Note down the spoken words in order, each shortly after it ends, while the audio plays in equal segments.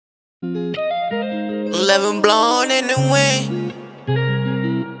11 blown in the wind.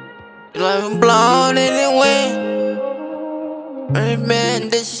 11 blown in the wind. Every man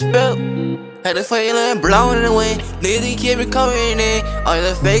disrespect. Had the feeling blown in the wind. Niggas keep recovering it. All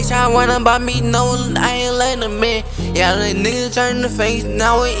the fakes try to run about me, no, I ain't letting them in. Yeah, the niggas turn the face,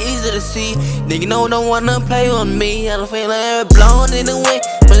 now it's easy to see. Nigga don't wanna play with me. Had the feeling blown in the wind.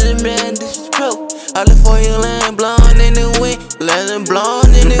 But the man disrespect. All the feeling blown in the wind. 11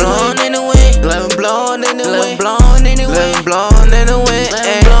 blown in the wind. 11 blown in the wind. 11 blown in the wind. 11 blown in the wind.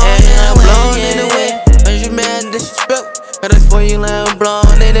 11 blown in the wind. But your man disrespect. Got it for you, let him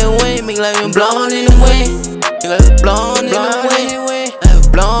blown in the wind. Me let him blown in the wind. You let him blown in the wind. Let him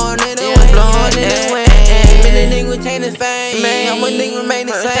blown in the wind. Blown in the wind. Many niggas change the fame. Man, I'm a nigga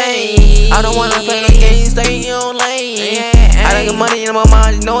remain the same. I don't wanna play no games, stay in your lane. I got money in my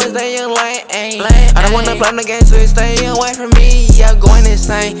mind, you know it's stay in lane. I don't wanna play no games, so stay away from me. Yeah, going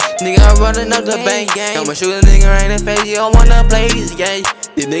insane. Nigga, I'm running up the bank game. I'ma shoot a nigga right in the face, you don't wanna play these games.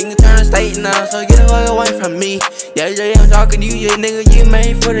 These niggas turn to state now, so get the fuck away from me. Yeah, I'm talking to you, yeah, nigga, you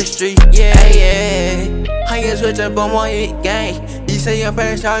made for the street. Yeah, I can switch up on my gang. You say your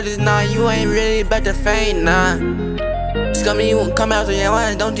parents charges, nah, you ain't really about to fame, nah. Scummy, you won't come out, so yeah,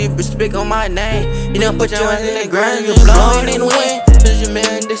 why don't you speak on my name? You don't put your ass in the ground, you blowin' in the wind. Cause your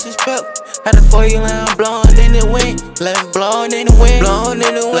man disrespect. Had it for you, let him blowin' in the wind. Let him blowin' in the wind. Blowin'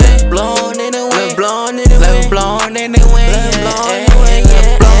 in the wind. Blowin' in the wind. Blowin' in the wind. Let him blowin' in the wind. Blowin' in the wind.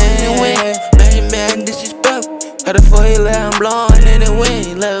 Blowin' in the wind. Man, your man disrespect. Had it for you, let him blowin' in the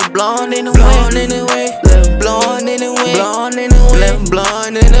wind. Let him blowin' in the wind. Blowin' in the wind. Let him blowin' in the wind. Blowin' in the wind. Let him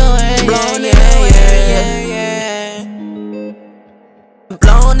blowin' in the wind. Blowin' in the wind.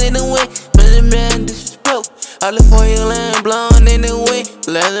 Blown in the wind, but the man disrespect. All the for you, let him blown in the wind.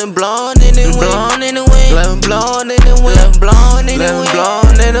 Let him blown in the wind. Blown in the wind. Let him blown in the wind. Let him blown in the wind.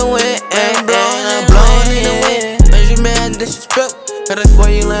 Blown in the wind. And blown in the wind. But your man disrespect. All the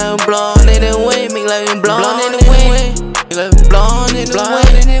for you, let him blown in the wind. Me let him blown in the wind. Let him blown in the wind.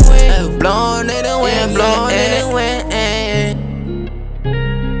 Let him blown in the wind. Blown in the wind.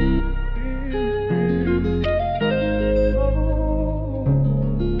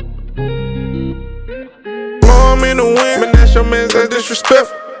 In the wind, man, that's your man's that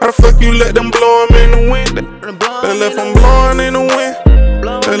disrespectful. How the fuck you let them blow him in the wind? They left him blowing in the wind.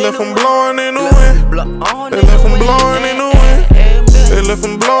 They left him blowing in the wind. They left him blowing in the wind. They left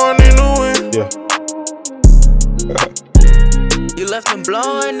him blowing in the wind. Yeah. You left him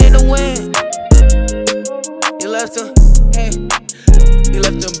blowing in the wind. You left him, hey. You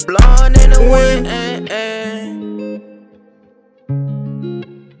left him blowing in the wind.